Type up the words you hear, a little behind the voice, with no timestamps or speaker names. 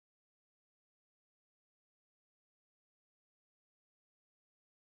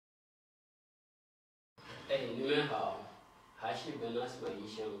Hey, you know how? Hashi Ben Asmah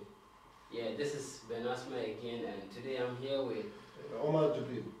Isham. Yeah, this is Ben Asmah again, and today I'm here with Omar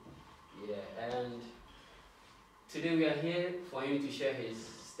Jibril. Yeah, and today we are here for him to share his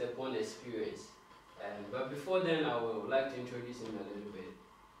step one experience. But before then, I would like to introduce him a little bit.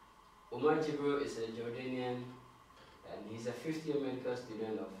 Omar Jibril is a Jordanian, and he's a fifth-year medical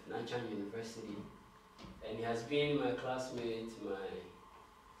student of Nanchang University, and he has been my classmate, my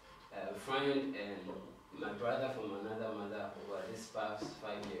friend, and my brother from another mother over this past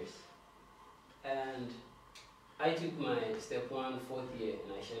 5 years. And I took my step one fourth year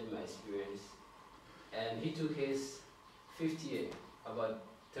and I shared my experience. And he took his fifth year about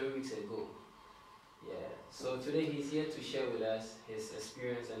 3 weeks ago. Yeah. So today he's here to share with us his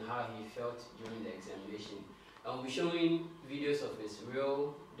experience and how he felt during the examination. I'll be showing videos of his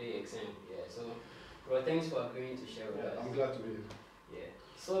real day exam. Yeah. So, bro, thanks for agreeing to share with us. I'm glad to be here. Yeah.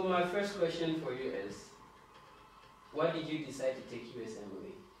 So my first question for you is, why did you decide to take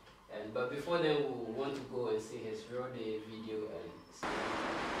USMLE? But before then, we want to go and see his real day video and see.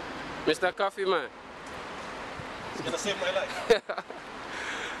 Mr. Coffee Man. It's gonna save my life.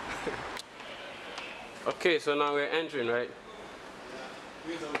 Okay, so now we're entering, right?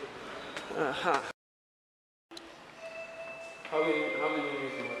 How many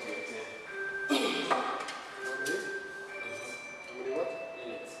minutes you want to exam? How many what?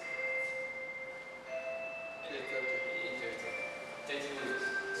 Minutes. 30 minutes.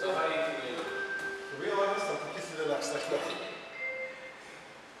 So how are you feeling? To be honest, I'm completely relaxed right now.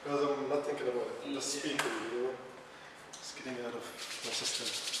 Because I'm not thinking about it. I'm just speaking, you know. Just getting out of my system.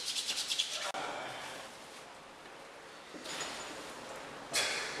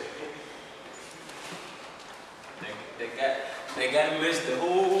 The guy missed the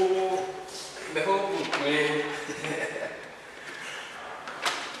whole book, man.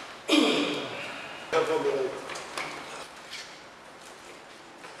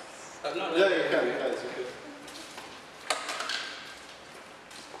 No, yeah, you can, it's okay.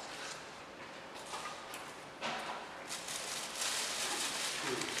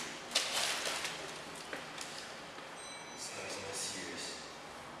 This guy's not serious.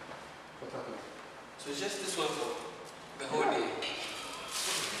 What happened? So it's just this one for the whole day.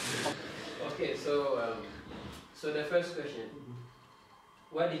 Okay, so the first question.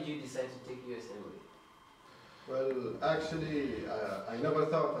 Why did you decide to take USMLE? Well, actually, I never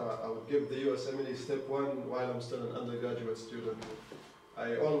thought I would give the USMLE step one while I'm still an undergraduate student.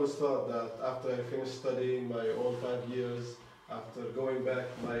 I always thought that after I finished studying my all 5 years, after going back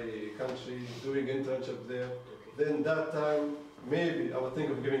to my country, doing internship there, then that time, maybe I would think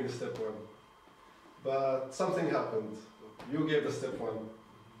of giving the step one. But something happened. You gave the step one.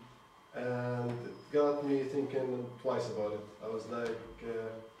 And it got me thinking twice about it. I was like,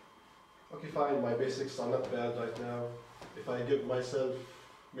 okay, fine, my basics are not bad right now. If I give myself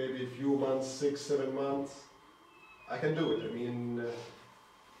maybe a few months, 6, 7 months, I can do it. I mean,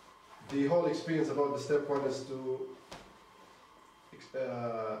 the whole experience about the step one is to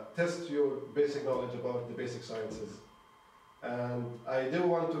test your basic knowledge about the basic sciences. And I do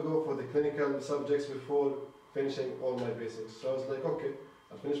want to go for the clinical subjects before finishing all my basics. So I was like, okay,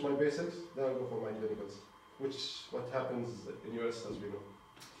 I'll finish my basics, then I'll go for my clinicals, which what happens in US as we know.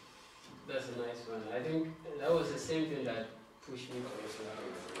 That's a nice one. I think that was the same thing that pushed me to also I'll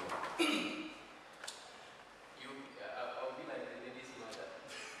be like the lady's mother.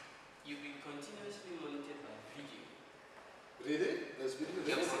 You've been continuously monitored by video. Really? There's video?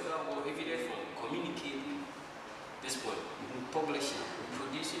 Or evidence from communicating this one, publishing,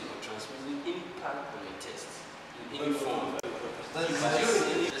 producing or transmitting any part of a test in any form.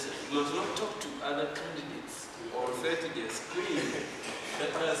 You must not talk to other candidates or refer to their screen.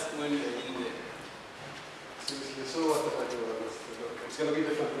 That's when you're in there. Seriously, so what if I do this? It's going to be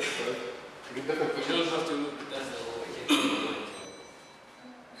different, right? It'll be different. You don't have to look, that's the whole thing.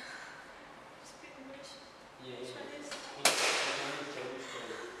 Speak English. Yeah, Chinese.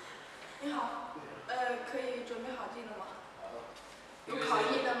 你好，可以准备好记了吗？有考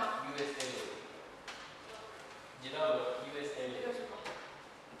译的吗？ USMLE。知道了 USMLE。这个是吗？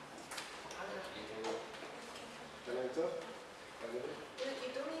 Can I enter? You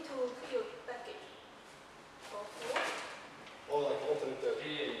don't need to put your baggage. For four? Oh, like alternate there.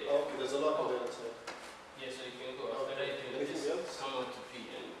 Yeah. Oh, okay, there's a lot of there inside. Yeah, so you can go after that. You can Anything just else? come out to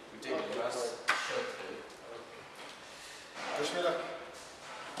pee and we take the last shot. Wish me luck.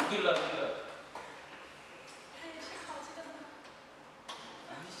 Good luck, good luck. 是考这个吗？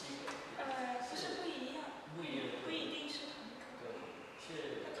不是不一样，不一样，不一定是同一个。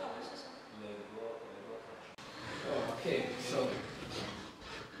是。他考的是什么？美国考。Okay, so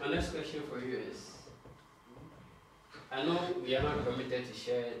my next question for you is, I know we are not permitted to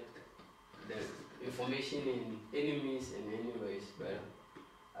share the information in any means and any ways, but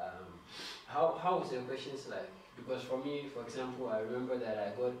how was your questions like? Because for me, for example, I remember that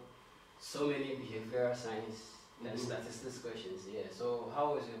I got so many behavioral science and statistics questions. Yeah. So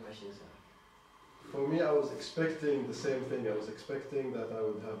how was your questions like? For me, I was expecting the same thing. I was expecting that I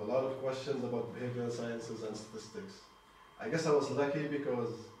would have a lot of questions about behavioral sciences and statistics. I guess I was lucky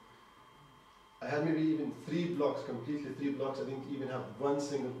because I had maybe even 3 blocks, completely 3 blocks. I didn't even have one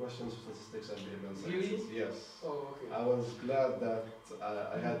single question for statistics and behavioral sciences. Really? Yes. Oh, okay. I was glad that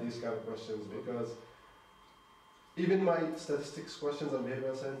I had these kind of questions because even my statistics questions and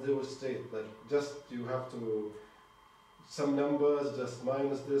behavioral science, they were straight. Like, just you have to, some numbers, just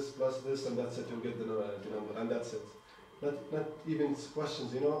minus this, plus this, and that's it. You'll get the number, and that's it. Not even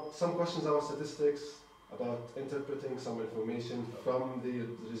questions, you know. Some questions are statistics, about interpreting some information from the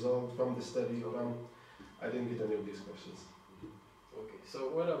result, from the study, I didn't get any of these questions. Okay, so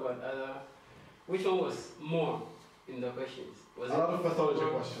what about other, which one was more in the questions? Was a lot of pathology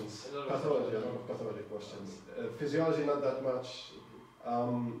more, questions. A lot of pathology questions. Physiology, not that much.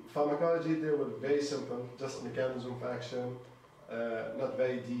 Pharmacology, they were very simple, just mechanism of action, not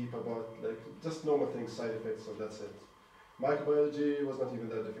very deep about, like, just normal things, side effects, so that's it. Microbiology was not even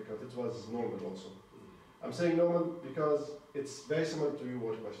that difficult, it was normal also. I'm saying normal because it's very similar to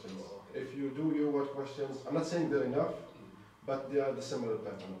U-word questions. If you do U-word questions, I'm not saying they're enough, but they are the similar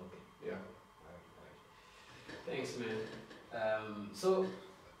pattern. Yeah. Thanks, man. So,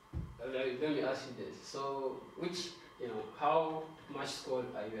 let me ask you this. So, how much score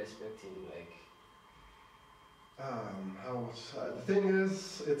are you expecting? Like, how much? The thing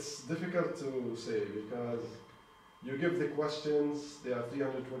is, it's difficult to say because you give the questions, there are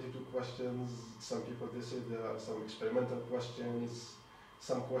 322 questions, some people they say there are some experimental questions,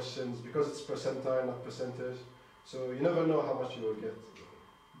 some questions, because it's percentile, not percentage, so you never know how much you will get.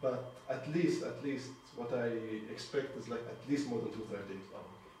 But at least what I expect is like at least more than 230. Oh,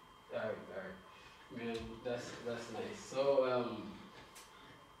 okay. Alright. Man, that's nice. So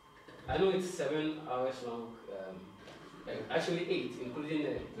I know it's 7 hours long, actually 8,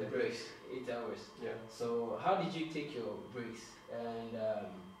 including the breaks. 8 hours. Yeah. So how did you take your breaks, and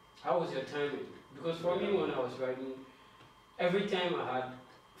how was your timing? Because for me, when I was writing, every time I had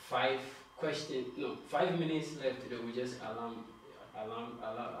 5 minutes left, they would just alarm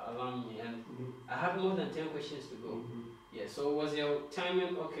me, and I had more than 10 questions to go. Yeah. So was your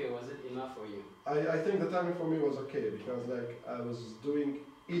timing okay? Was it enough for you? I think the timing for me was okay because like I was doing,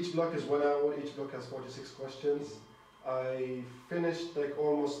 each block is 1 hour. Each block has 46 questions. I finished like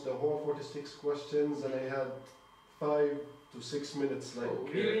almost the whole 46 questions, and I had 5 to 6 minutes like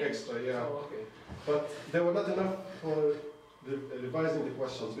really? extra, yeah. Oh, okay. But they were not enough for revising the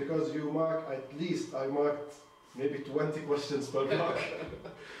questions because you mark I marked maybe 20 questions per block.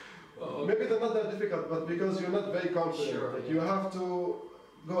 Okay. Maybe they're not that difficult, but because you're not very confident, Sure, like yeah. you have to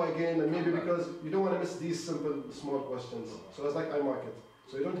go again, and maybe because you don't want to miss these simple, small questions. So it's like I mark it.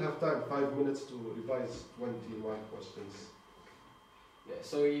 So you don't have time, 5 minutes to revise 20 mark questions. Yeah,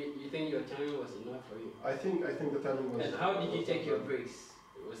 so you think your timing was enough for you? I think the timing was. And how did you take your breaks?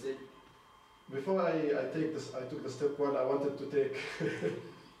 Was it? Before I took the step 1, I wanted to take,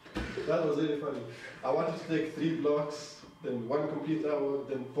 that was really funny. I wanted to take 3 blocks, then 1 complete hour,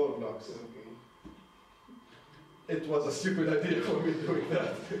 then 4 blocks. Okay. It was a stupid idea for me doing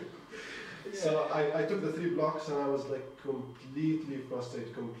that. So I took the 3 blocks and I was like completely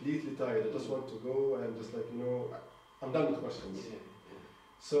frustrated, completely tired. I just want to go and just like, I'm done with questions. Yeah.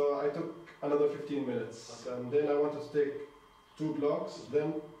 So I took another 15 minutes, and then I wanted to take 2 blocks,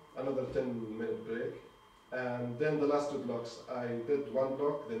 then another 10-minute break, and then the last 2 blocks. I did 1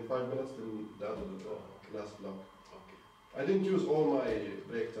 block, then 5 minutes, then the other last block. Okay. I didn't use all my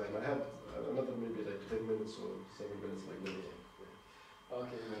break time. I had another maybe like 10 minutes or 7 minutes like that.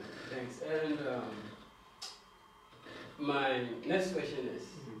 Okay, man. Thanks. And my next question is,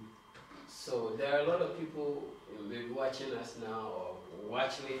 so there are a lot of people maybe watching us now or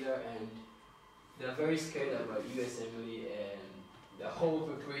watch later, and they're very scared about USMLE, and the whole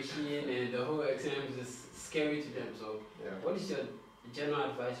preparation and the whole exam is just scary to them. So what is your general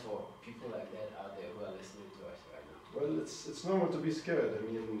advice for people like that out there who are listening to us right now? Well, it's normal to be scared. I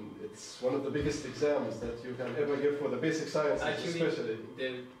mean, it's one of the biggest exams that you can ever give for the basic sciences, actually, especially.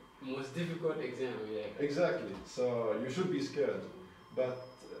 The most difficult exam, yeah. Exactly. So you should be scared. But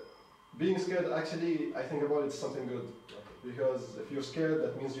being scared, actually, I think about it's something good. Because if you're scared,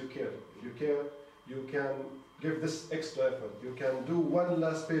 that means you care. If you care, you can give this extra effort. You can do one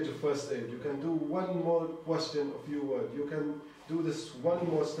last page of first aid. You can do one more question of your word. You can do this one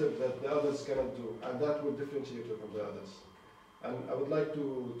more step that the others cannot do, and that will differentiate you from the others. And I would like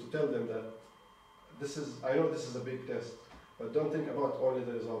to tell them that I know this is a big test, but don't think about only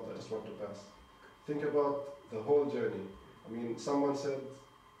the result, I just want to pass. Think about the whole journey. I mean, someone said,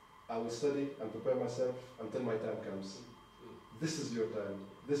 I will study and prepare myself until my time comes. This is your time.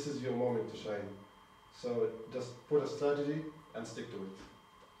 This is your moment to shine. So just put a strategy and stick to it.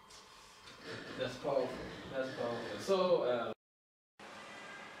 That's powerful. That's powerful. So,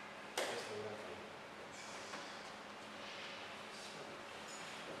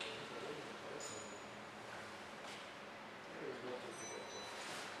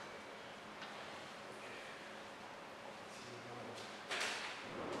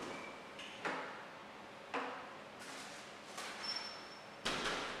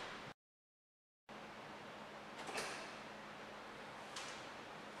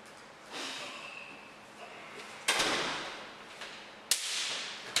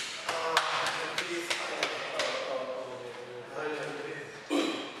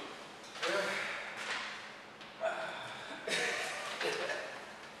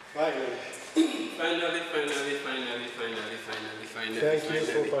 finally. Thank you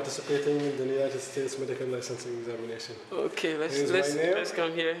for participating in the United States Medical Licensing Examination. Okay, let's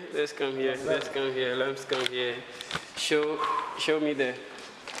come here. Let's come here. Show me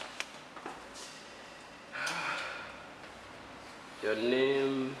your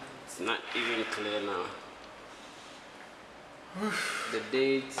name. It's not even clear now. The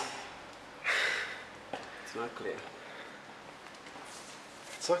date. It's not clear.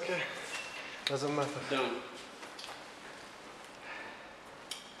 It's okay. Doesn't matter. Done.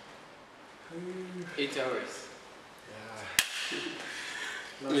 8 hours.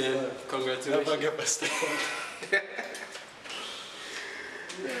 Yeah. Congratulations. Never get past that.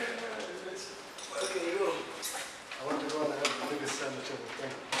 Okay, go. I want to go and have the biggest sandwich ever.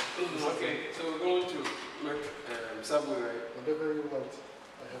 Thank you. Okay, so we're going to Subway, right? Whatever you want.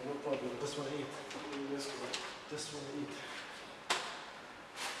 I have no problem. Just want to eat. Just want to eat.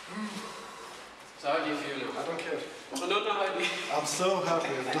 So how do you feel now? I don't care. I don't know how do you I'm so happy.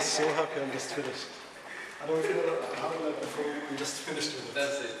 I'm just so happy I'm just finished. I don't feel how like before we just finished with it.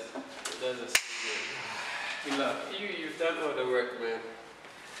 That's it. That's it. Good luck. You've done all the work, man.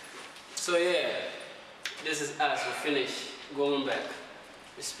 So yeah, this is us. We finished. Going back.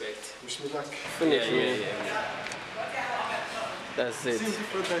 Respect. Wish me luck. Yeah. That's it. It seems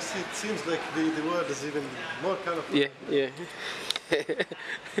different. I see. It seems like the word is even more colorful. Yeah.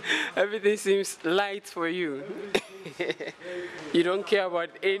 Everything seems light for you. You don't care about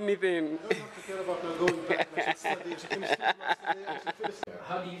anything. I don't have to care about not going back. I should study. I should finish the maths today. I should finish.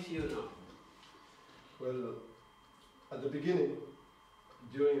 How do you feel now? Well, at the beginning,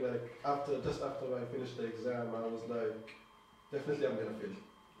 just after I finished the exam, I was like, definitely I'm gonna fail.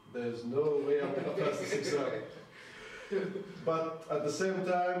 There's no way I'm gonna pass this exam. But at the same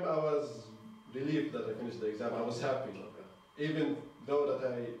time, I was relieved that I finished the exam. I was happy. Even though that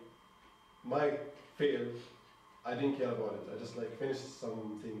I might fail, I didn't care about it. I just finished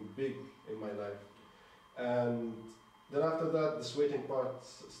something big in my life. And then after that, the waiting part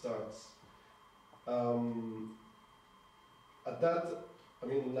starts. At that,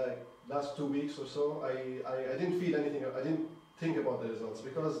 last 2 weeks or so, I didn't feel anything. I didn't think about the results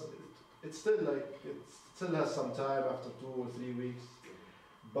because it still has some time after 2 or 3 weeks.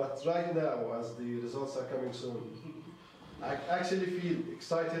 But right now, as the results are coming soon, I actually feel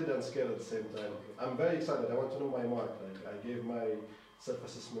excited and scared at the same time. I'm very excited. I want to know my mark. I gave my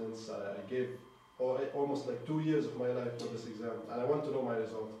self-assessments. I gave almost 2 years of my life for this exam, and I want to know my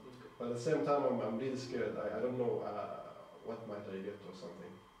result. But at the same time, I'm really scared. I don't know what might I get or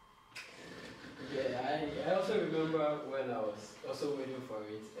something. Yeah, I also remember when I was also waiting for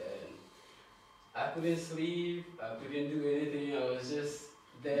it, and I couldn't sleep. I couldn't do anything. I was just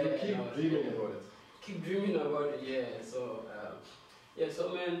there. You keep dreaming about it. Keep dreaming about it, yeah. So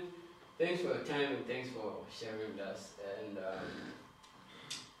man, thanks for your time and thanks for sharing with us. And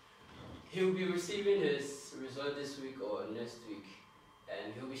he'll be receiving his result this week or next week,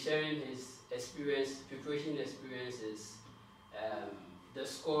 and he'll be sharing his preparation experiences, the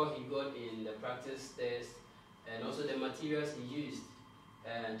score he got in the practice test, and also the materials he used.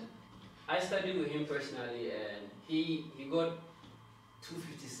 And I studied with him personally, and he got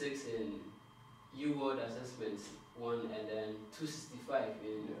 256 in U-World Assessment 1 and then 265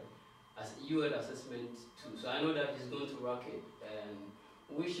 in U-World Assessment 2. So I know that he's going to rock it, and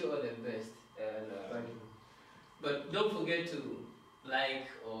wish you all the best. And thank you. But don't forget to like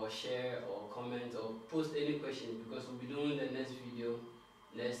or share or comment or post any questions, because we'll be doing the next video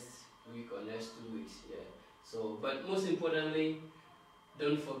next week or next 2 weeks. Yeah. So, but most importantly,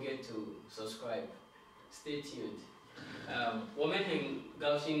 don't forget to subscribe. Stay tuned. 我们很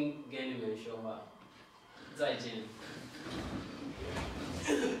高兴跟你们说话。再见。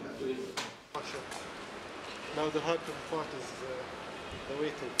Now the hard part is the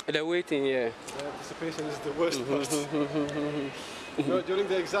waiting. The waiting, yeah. The anticipation is the worst part. You know, during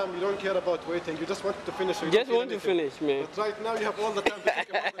the exam, you don't care about waiting. You just want to finish. You just want to finish, man. But right now, you have all the time to think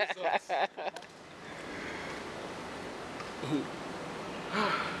about the results.